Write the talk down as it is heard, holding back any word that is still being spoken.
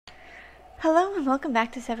Hello and welcome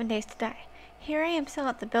back to 7 Days to Die. Here I am still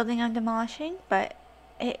at the building I'm demolishing, but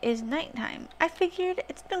it is nighttime. I figured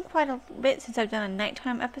it's been quite a bit since I've done a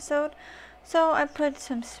nighttime episode, so I put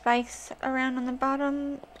some spikes around on the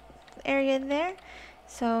bottom area there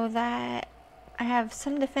so that I have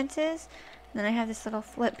some defenses. And then I have this little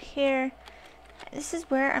flip here. This is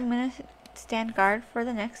where I'm going to stand guard for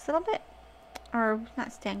the next little bit. Or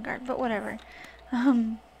not stand guard, but whatever.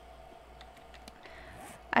 I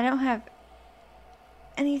don't have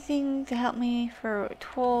anything to help me for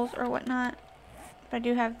tools or whatnot, but I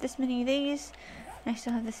do have this many of these, and I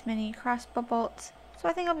still have this many crossbow bolts, so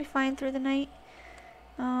I think I'll be fine through the night.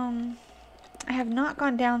 I have not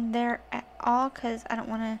gone down there at all because I don't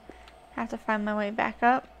want to have to find my way back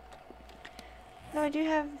up. Though I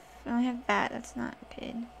only have that. That's not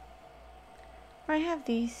good. Or I have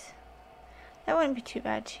these. That wouldn't be too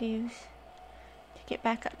bad to use to get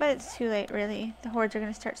back up, but it's too late really. The hordes are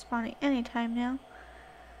going to start spawning anytime now.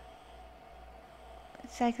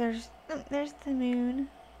 It's like there's the moon.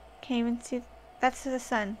 Can't even see. That's the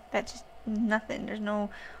sun. That's just nothing. There's no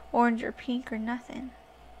orange or pink or nothing.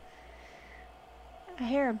 I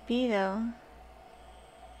hear a bee though.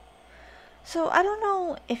 So I don't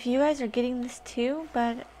know if you guys are getting this too,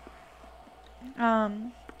 but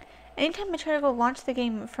anytime I try to go launch the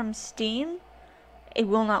game from Steam, it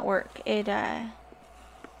will not work. It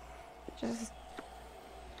just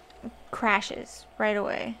crashes right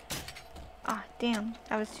away. Ah, damn,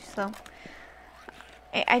 that was too slow.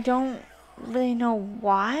 I don't really know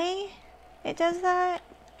why it does that.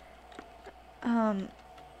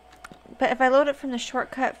 But if I load it from the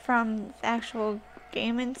shortcut from the actual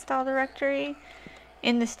game install directory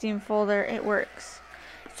in the Steam folder, it works.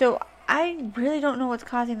 So I really don't know what's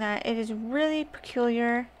causing that. It is really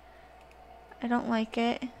peculiar. I don't like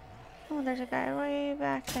it. Oh, there's a guy way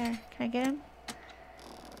back there. Can I get him?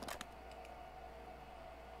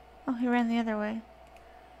 Oh, he ran the other way.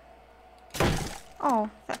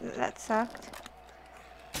 Oh, that sucked.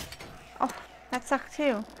 Oh, that sucked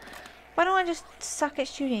too. Why don't I just suck at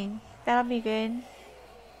shooting? That'll be good.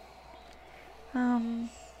 I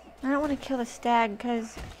don't want to kill the stag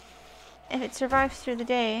because if it survives through the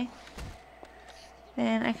day,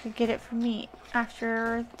 then I could get it for meat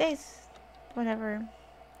after days, whatever.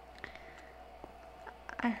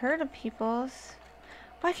 I heard of people's.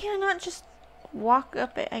 Why can't I not just walk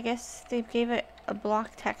up it? I guess they gave it a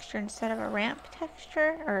block texture instead of a ramp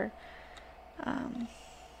texture, or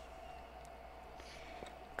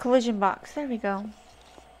collision box. There we go.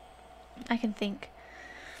 I can think.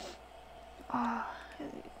 Oh,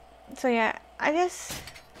 so yeah, I guess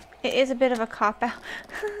it is a bit of a cop out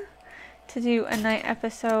to do a night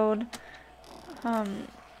episode. I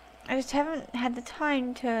just haven't had the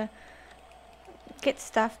time to get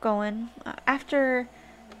stuff going. After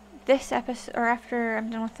this episode, or after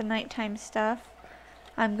I'm done with the nighttime stuff,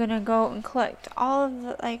 I'm gonna go and collect all of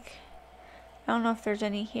the, like, I don't know if there's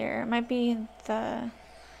any here. It might be in the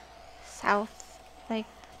south, like,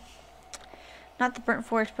 not the burnt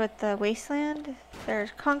forest, but the wasteland.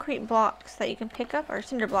 There's concrete blocks that you can pick up, or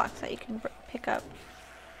cinder blocks that you can pick up.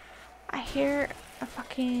 I hear a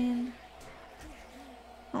fucking...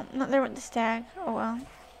 Oh, no, there went the stag. Oh well.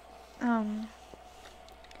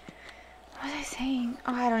 What was I saying?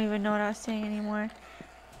 Oh, I don't even know what I was saying anymore.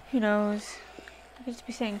 Who knows? I could just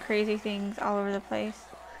be saying crazy things all over the place.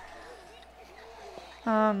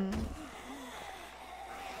 Let's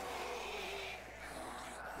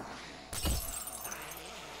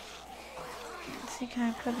see, can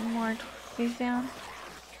I put more these down?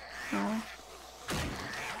 No.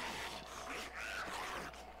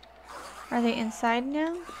 Are they inside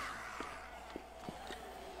now?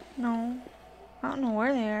 No. I don't know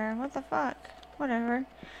where they are. What the fuck? Whatever.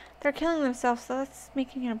 They're killing themselves, so that's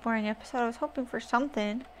making it a boring episode. I was hoping for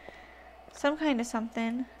something. Some kind of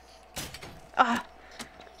something. Ah!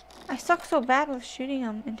 I suck so bad with shooting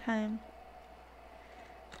them in time.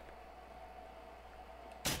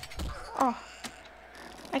 Oh.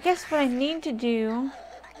 I guess what I need to do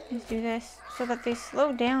is do this so that they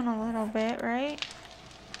slow down a little bit, right?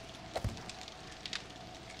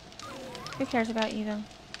 Who cares about you though?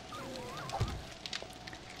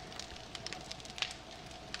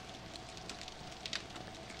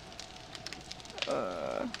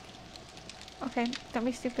 Okay, don't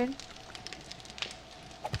be stupid.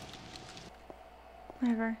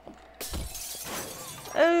 Whatever.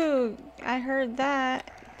 Oh, I heard that.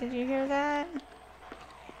 Did you hear that?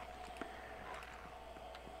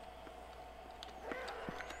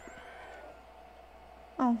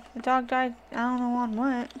 Oh, the dog died. I don't know on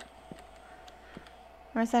what.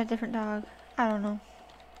 Or is that a different dog? I don't know.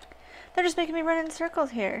 They're just making me run in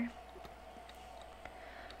circles here.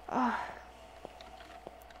 Oh.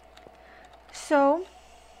 So,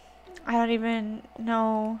 I don't even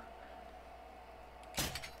know.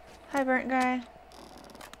 Hi, burnt guy.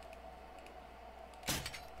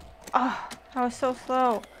 Oh, I was so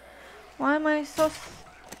slow. Why am I so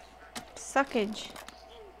suckage?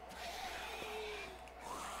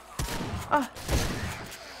 Oh.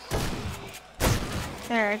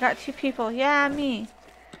 There, I got 2 people. Yeah, me.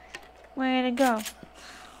 Way to go.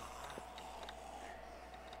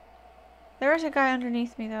 There was a guy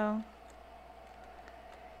underneath me, though.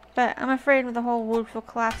 But I'm afraid the whole wood will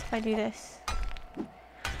collapse if I do this.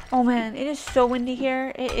 Oh man, it is so windy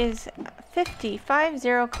here. It is 50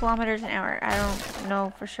 kilometers an hour. I don't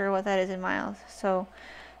know for sure what that is in miles, so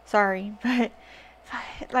sorry. But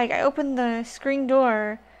like, I opened the screen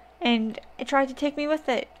door and it tried to take me with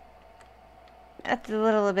it. That's a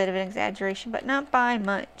little bit of an exaggeration, but not by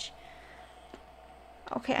much.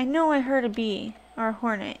 Okay, I know I heard a bee or a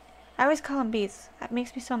hornet. I always call them bees. That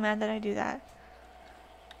makes me so mad that I do that.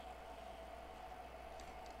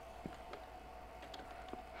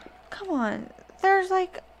 Come on. There's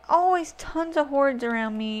like always tons of hordes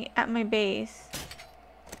around me at my base.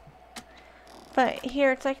 But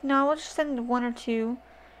here it's like, no, we'll just send 1 or 2.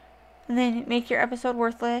 And then make your episode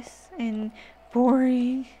worthless and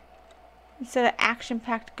boring. Instead of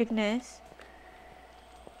action-packed goodness.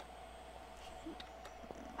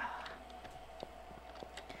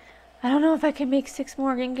 I don't know if I can make 6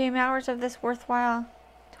 more in-game hours of this worthwhile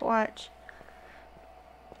to watch.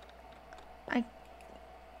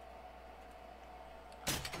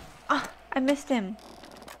 I missed him.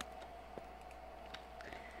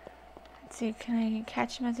 Let's see, can I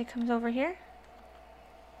catch him as he comes over here?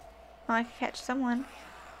 Oh, I can catch someone.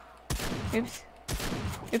 Oops.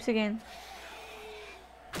 Oops again.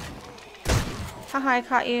 Haha, I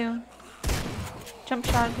caught you. Jump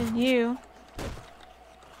shot at you.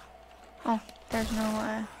 Oh, there's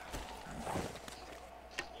no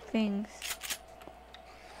things.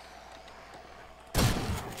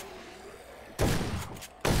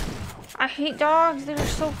 I hate dogs. They're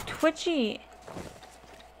so twitchy.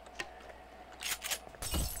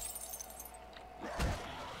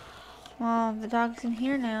 Well, the dog's in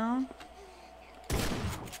here now.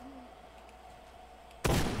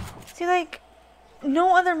 See, like,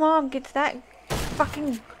 no other mob gets that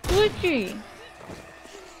fucking glitchy.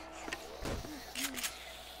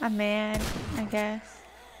 I'm mad, I guess.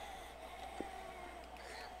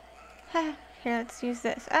 Here, let's use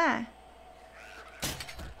this. Ah.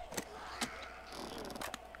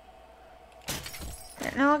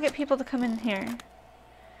 Now I'll get people to come in here.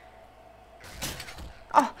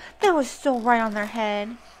 Oh, that was so right on their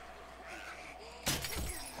head.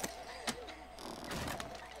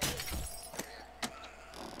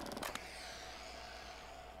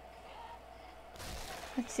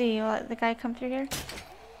 Let's see, will let the guy come through here?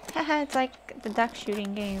 Haha, it's like the duck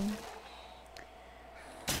shooting game.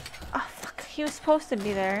 Oh, fuck, he was supposed to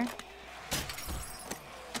be there.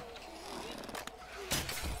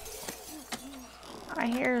 I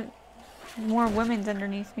hear more women's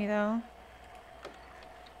underneath me, though.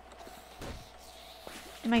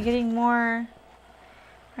 Am I getting more?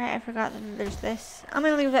 Right, I forgot that there's this. I'm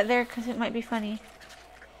gonna leave that there because it might be funny.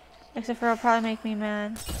 Except for it'll probably make me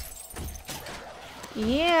mad.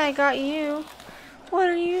 Yeah, I got you. What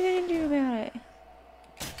are you gonna do about it?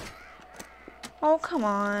 Oh, come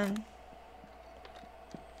on.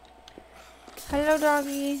 Hello,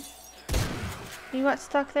 doggy. You got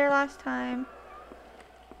stuck there last time.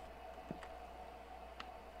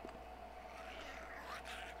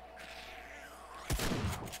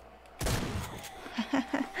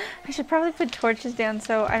 I should probably put torches down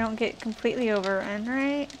so I don't get completely overrun,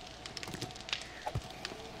 right?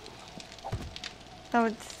 Oh,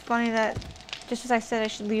 it's funny that just as I said I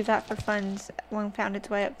should leave that for funds, one found its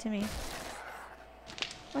way up to me.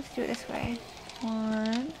 Let's do it this way.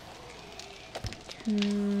 1,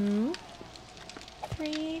 2,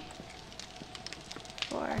 3,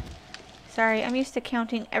 4. Sorry, I'm used to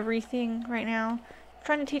counting everything right now. I'm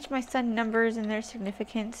trying to teach my son numbers and their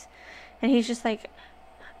significance. And he's just like,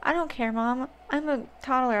 I don't care, Mom. I'm a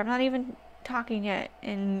toddler. I'm not even talking yet.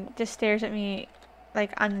 And just stares at me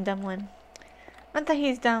like I'm the dumb one. Not that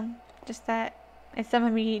he's dumb. Just that it's dumb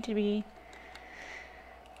of me to be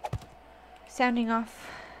sounding off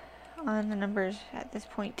on the numbers at this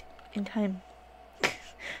point in time.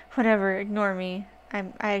 Whatever. Ignore me.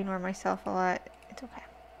 I ignore myself a lot. It's okay.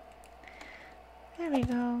 There we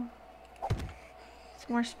go. Some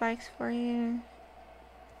more spikes for you.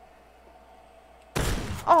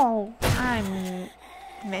 Oh, I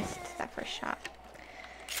missed that first shot.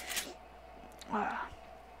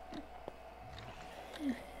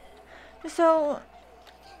 So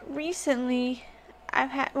recently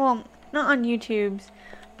I've had, well, not on YouTube's,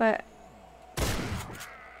 but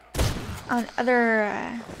on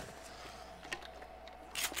other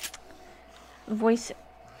voice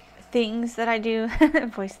things that I do.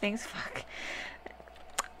 Voice things, fuck.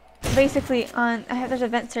 Basically, there's a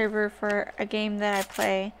vent server for a game that I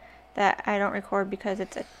play that I don't record because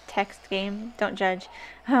it's a text game. Don't judge.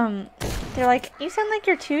 They're like, you sound like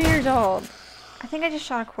you're 2 years old. I think I just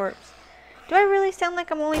shot a corpse. Do I really sound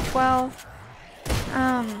like I'm only 12?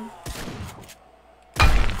 Oh,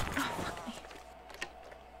 fuck me.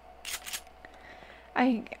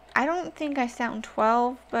 I don't think I sound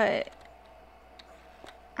 12, but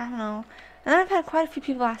I don't know. And then I've had quite a few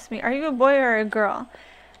people ask me, are you a boy or a girl?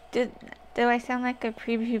 Do I sound like a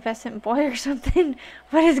prepubescent boy or something?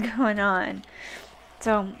 What is going on?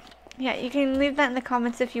 So, yeah, you can leave that in the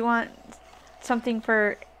comments if you want something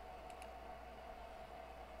for...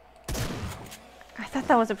 I thought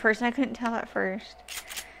that was a person. I couldn't tell at first.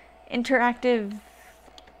 Interactive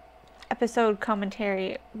episode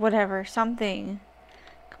commentary, whatever, something.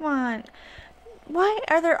 Come on. Why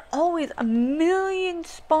are there always a million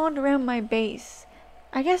spawned around my base?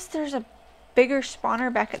 I guess there's a bigger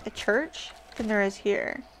spawner back at the church than there is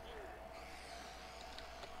here.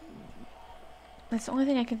 That's the only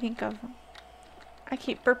thing I can think of. I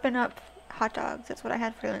keep burping up hot dogs. That's what I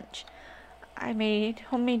had for lunch. I made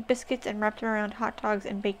homemade biscuits and wrapped them around hot dogs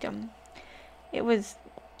and baked them. It was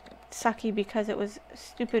sucky because it was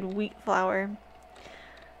stupid wheat flour.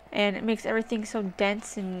 And it makes everything so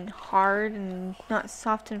dense and hard and not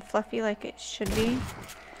soft and fluffy like it should be.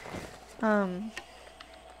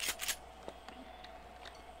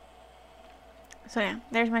 So yeah,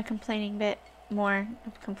 there's my complaining bit. More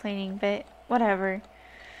complaining bit. Whatever.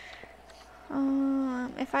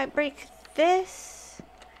 If I break this,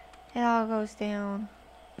 it all goes down.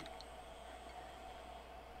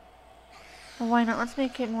 Well, why not? Let's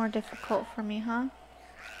make it more difficult for me, huh?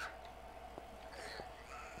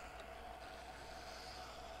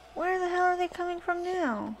 Where the hell are they coming from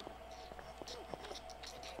now?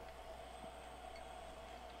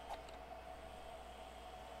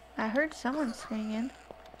 I heard someone swinging.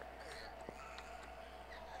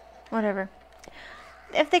 Whatever.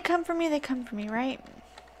 If they come for me, they come for me, right?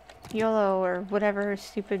 YOLO or whatever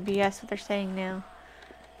stupid BS that they're saying now.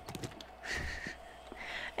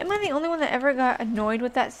 Am I the only one that ever got annoyed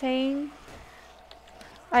with that saying?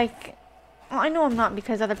 Like, well, I know I'm not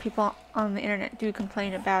because other people on the internet do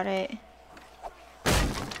complain about it.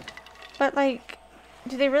 But like,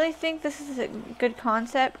 do they really think this is a good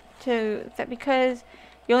concept that because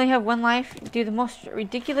you only have one life, do the most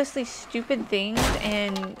ridiculously stupid things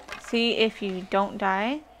and see if you don't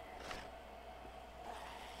die?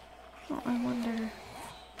 Oh, I wonder.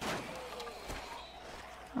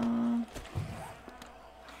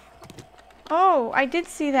 Oh, I did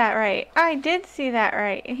see that right. I did see that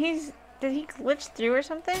right. And did he glitch through or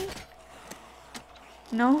something?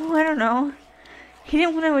 No, I don't know. He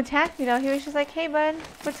didn't want to attack me though. He was just like, hey bud,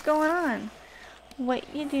 what's going on?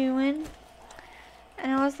 What you doing?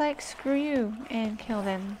 And I was like, screw you, and killed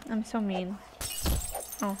him. I'm so mean.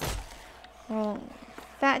 Oh. Well,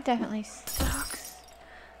 that definitely sucks.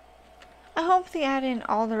 I hope they add in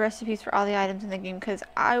all the recipes for all the items in the game, because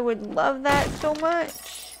I would love that so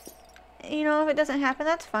much. You know, if it doesn't happen,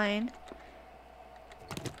 that's fine.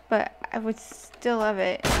 But I would still love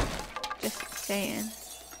it. Just saying.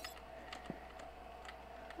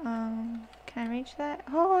 Can I reach that?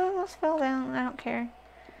 Oh, I almost fell down. I don't care.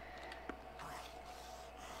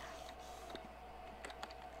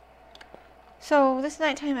 So, this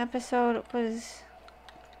nighttime episode was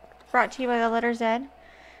brought to you by the letter Z.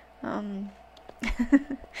 And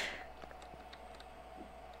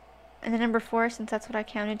the number 4, since that's what I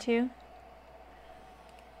counted to.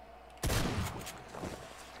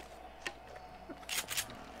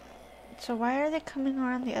 So why are they coming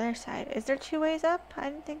around the other side? Is there 2 ways up?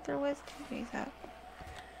 I didn't think there was 2 ways up.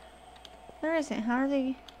 There isn't. How are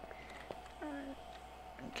they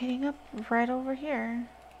getting up right over here?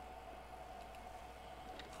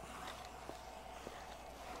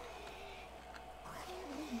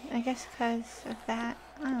 I guess because of that.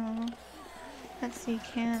 I don't know. Let's see,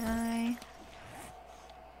 can I...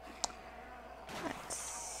 Let's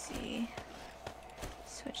see.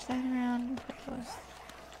 Switch that around and put those...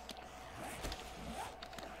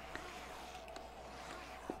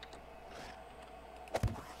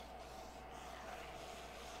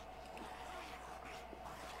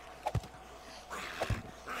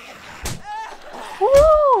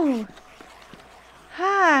 Woo!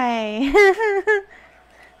 Hi!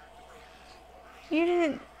 You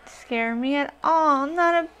didn't... scare me at all.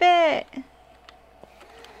 Not a bit.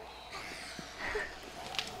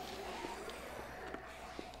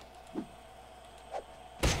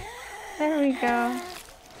 There we go.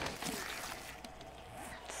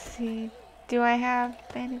 Let's see. Do I have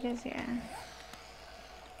bandages? Yeah.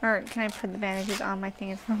 Or can I put the bandages on my thing?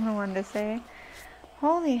 It's what I wanted to say.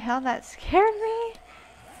 Holy hell, that scared me.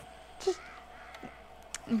 Just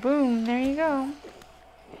boom, there you go.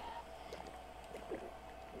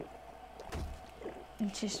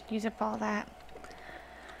 And just use up all that.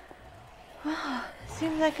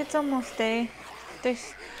 Seems like it's almost day.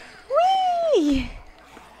 There's... Whee!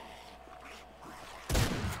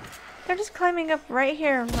 They're just climbing up right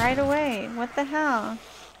here, right away. What the hell?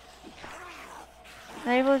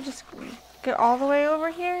 They're able to just get all the way over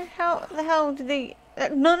here? How the hell did they...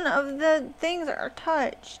 None of the things are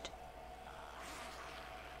touched.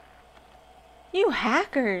 You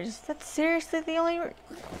hackers! That's seriously the only...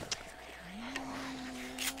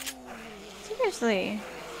 Seriously.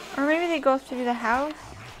 Or maybe they go through the house?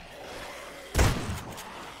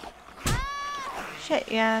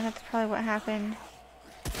 Shit, yeah, that's probably what happened.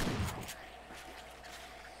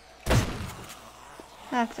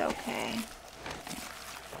 That's okay.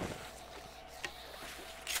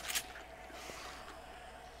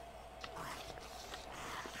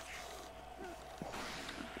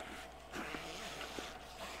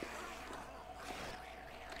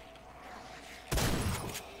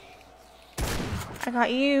 I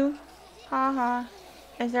got you. Haha.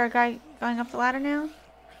 Is there a guy going up the ladder now?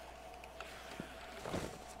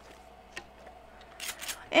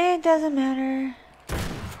 It doesn't matter.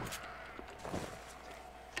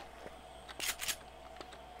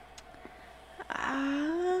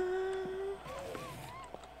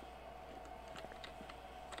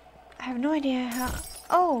 I have no idea how...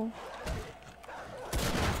 Oh!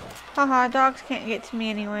 Haha, dogs can't get to me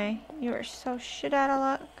anyway. You are so shit out of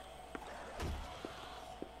luck.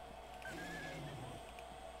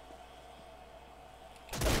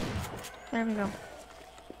 There we go.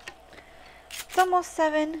 It's almost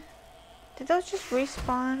 7. Did those just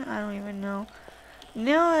respawn? I don't even know.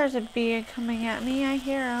 Now there's a bee coming at me. I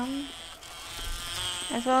hear him.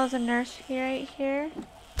 As well as a nurse here, right here.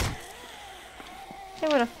 They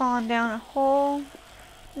would have fallen down a hole.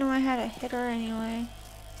 No, I had to hit her anyway.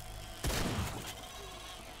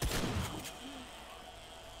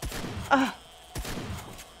 Ugh.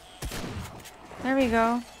 There we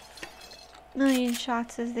go. 1,000,000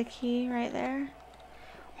 shots is the key right there.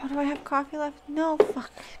 Oh, do I have coffee left? No,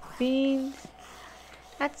 fuck. Beans.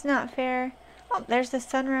 That's not fair. Oh, there's the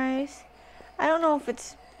sunrise. I don't know if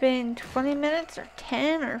it's been 20 minutes or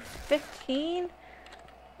 10 or 15.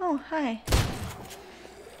 Oh, hi.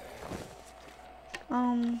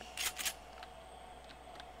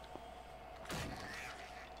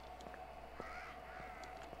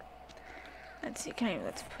 Let's see,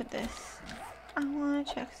 let's put this. I wanna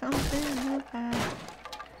check something real fast.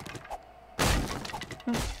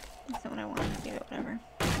 Oops, that's not what I wanted to do, but whatever.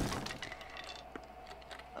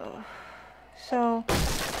 Oh. So,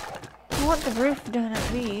 I want the roof done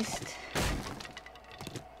at least.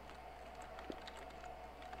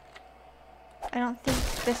 I don't think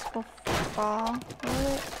this will fall, will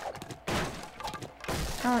it?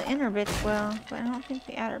 Oh, the inner bits will, but I don't think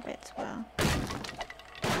the outer bits will.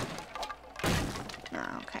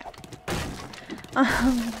 Oh, okay.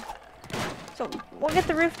 So we'll get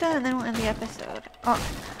the roof done and then we'll end the episode. Oh,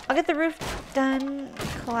 I'll get the roof done,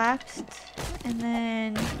 collapsed, and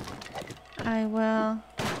then I will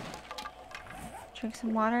drink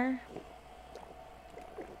some water.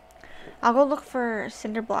 I'll go look for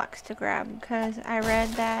cinder blocks to grab because I read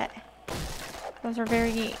that those are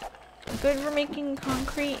very good for making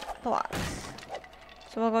concrete blocks.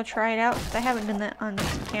 So we'll go try it out because I haven't done that on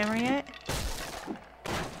this camera yet.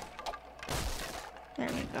 There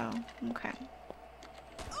we go. Okay.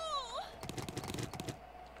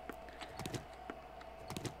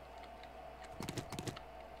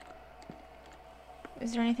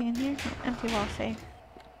 Is there anything in here? No, empty wall safe.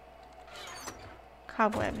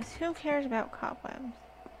 Cobwebs. Who cares about cobwebs?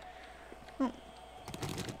 Oh.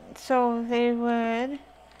 So they would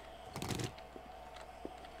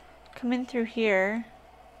come in through here.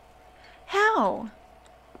 How?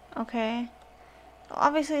 Okay. Well,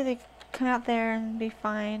 obviously they come out there and be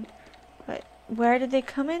fine. But where did they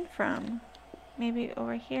come in from? Maybe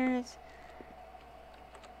over here is...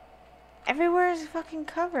 Everywhere is fucking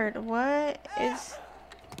covered. What is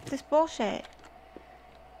this bullshit?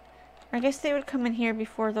 I guess they would come in here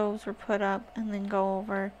before those were put up and then go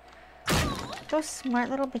over. Those smart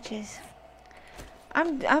little bitches.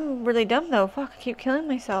 I'm really dumb though. Fuck, I keep killing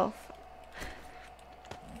myself.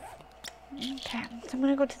 Okay, so I'm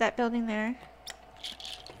gonna go to that building there.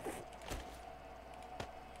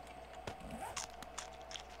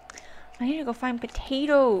 I need to go find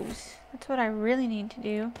potatoes. That's what I really need to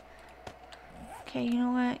do. Okay, you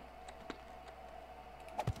know what?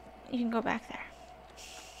 You can go back there.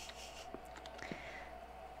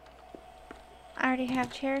 I already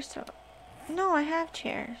have chairs, so... No, I have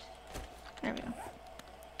chairs. There we go.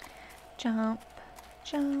 Jump,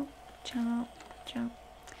 jump, jump, jump.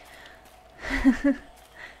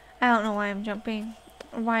 I don't know why I'm jumping.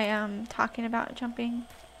 Why I'm talking about jumping.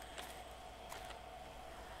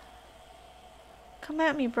 Come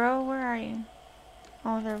at me, bro. Where are you?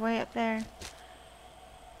 Oh, they're way up there.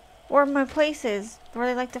 Where are my places? Where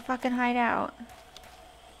they like to fucking hide out.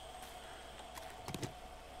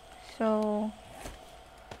 So...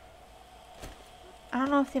 I don't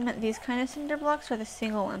know if they meant these kind of cinder blocks or the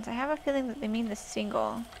single ones. I have a feeling that they mean the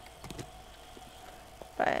single.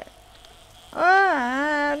 But...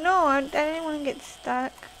 no, I didn't want to get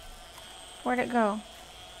stuck. Where'd it go?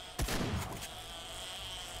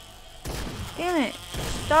 Damn it.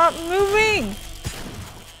 Stop moving!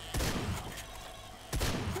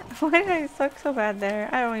 Why did I suck so bad there?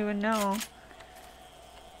 I don't even know.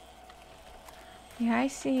 Yeah, I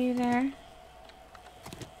see you there.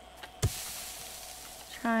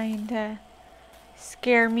 Trying to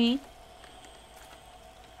scare me.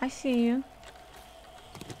 I see you.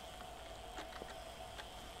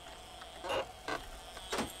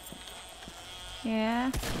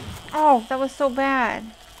 Yeah. Oh, that was so bad.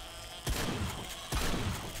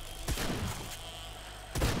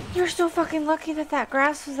 You're so fucking lucky that that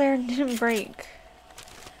grass was there and didn't break.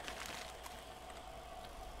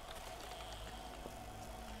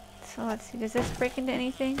 So let's see, does this break into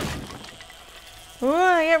anything? Ooh,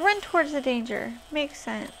 yeah, run towards the danger. Makes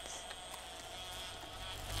sense.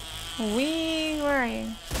 Where are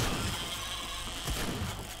you?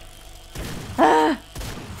 Ah!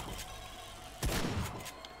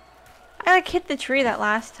 I like hit the tree that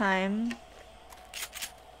last time.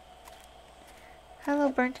 Hello,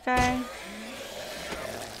 burnt guy.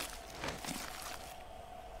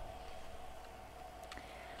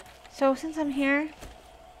 So since I'm here,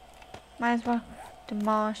 might as well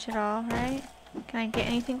demolish it all, right? Can I get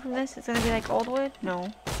anything from this? It's gonna be like old wood?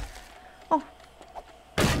 No. Oh.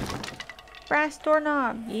 Brass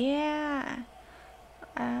doorknob. Yeah.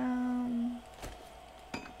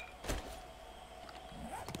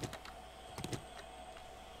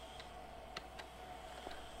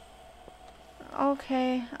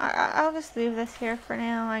 Okay. I'll just leave this here for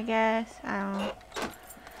now, I guess. I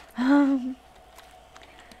don't know.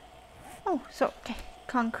 Oh, so, okay.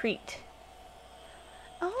 Concrete.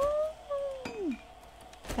 Oh.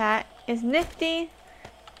 That is nifty.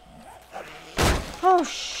 Oh,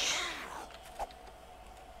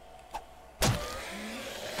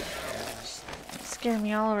 Scare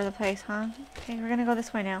me all over the place, huh? Okay, we're gonna go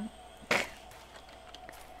this way now.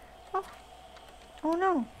 Oh. Oh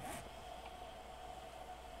no.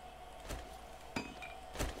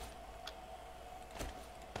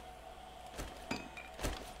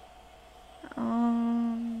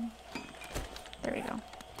 There we go.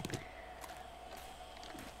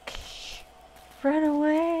 Run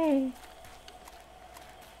away!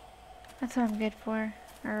 That's what I'm good for.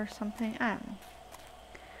 Or something. I don't know.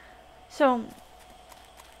 So,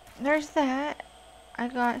 there's that. I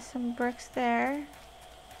got some bricks there.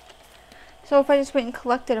 So if I just went and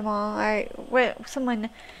collected them all, what someone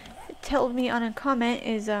told me on a comment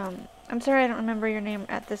is, I'm sorry I don't remember your name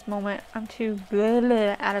at this moment. I'm too blah,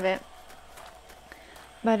 blah, out of it.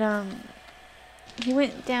 But, he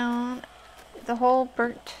went down the whole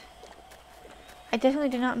burnt... I definitely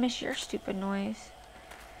did not miss your stupid noise.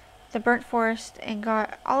 The burnt forest and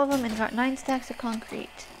got all of them and got 9 stacks of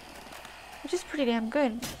concrete. Which is pretty damn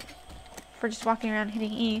good for just walking around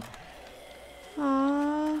hitting E.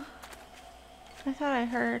 Aww. I thought I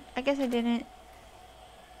heard. I guess I didn't.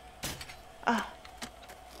 Ugh.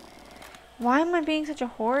 Why am I being such a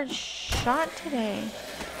horrid shot today?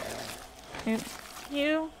 Oops.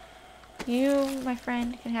 You, my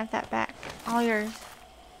friend, can have that back. All yours.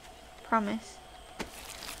 Promise.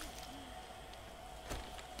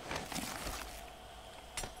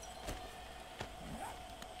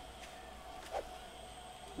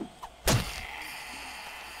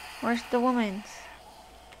 Where's the woman's?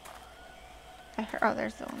 Oh,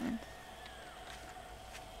 there's the woman.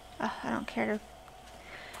 I don't care to...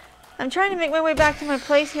 I'm trying to make my way back to my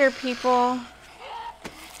place here, people.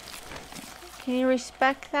 Can you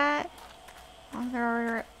respect that? Oh, they're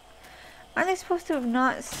already... Aren't they supposed to have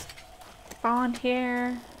not spawned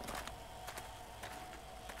here?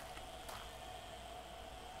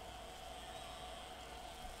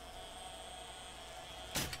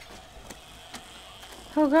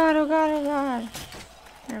 Oh god, oh god, oh god.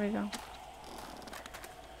 There we go.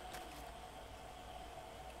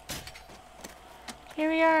 Here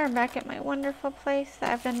we are, back at my wonderful place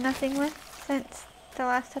that I've done nothing with since the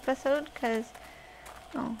last episode, because...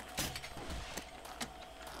 Oh.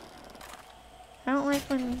 I don't like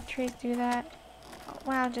when trees do that. Oh,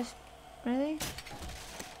 wow, just... Really?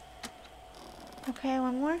 Okay,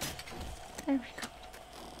 one more. There we go.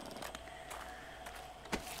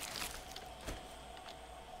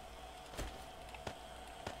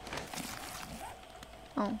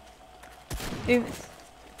 Oh. Oops.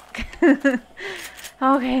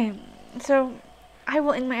 Okay, so I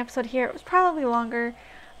will end my episode here. It was probably longer,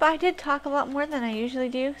 but I did talk a lot more than I usually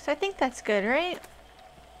do, so I think that's good, right?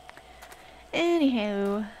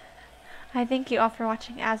 Anywho, I thank you all for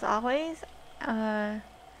watching as always. I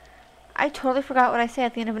totally forgot what I say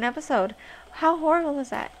at the end of an episode. How horrible was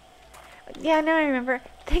that? Yeah, now I remember.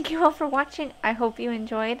 Thank you all for watching. I hope you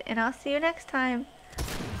enjoyed, and I'll see you next time.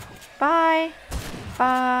 Bye.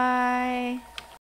 Bye.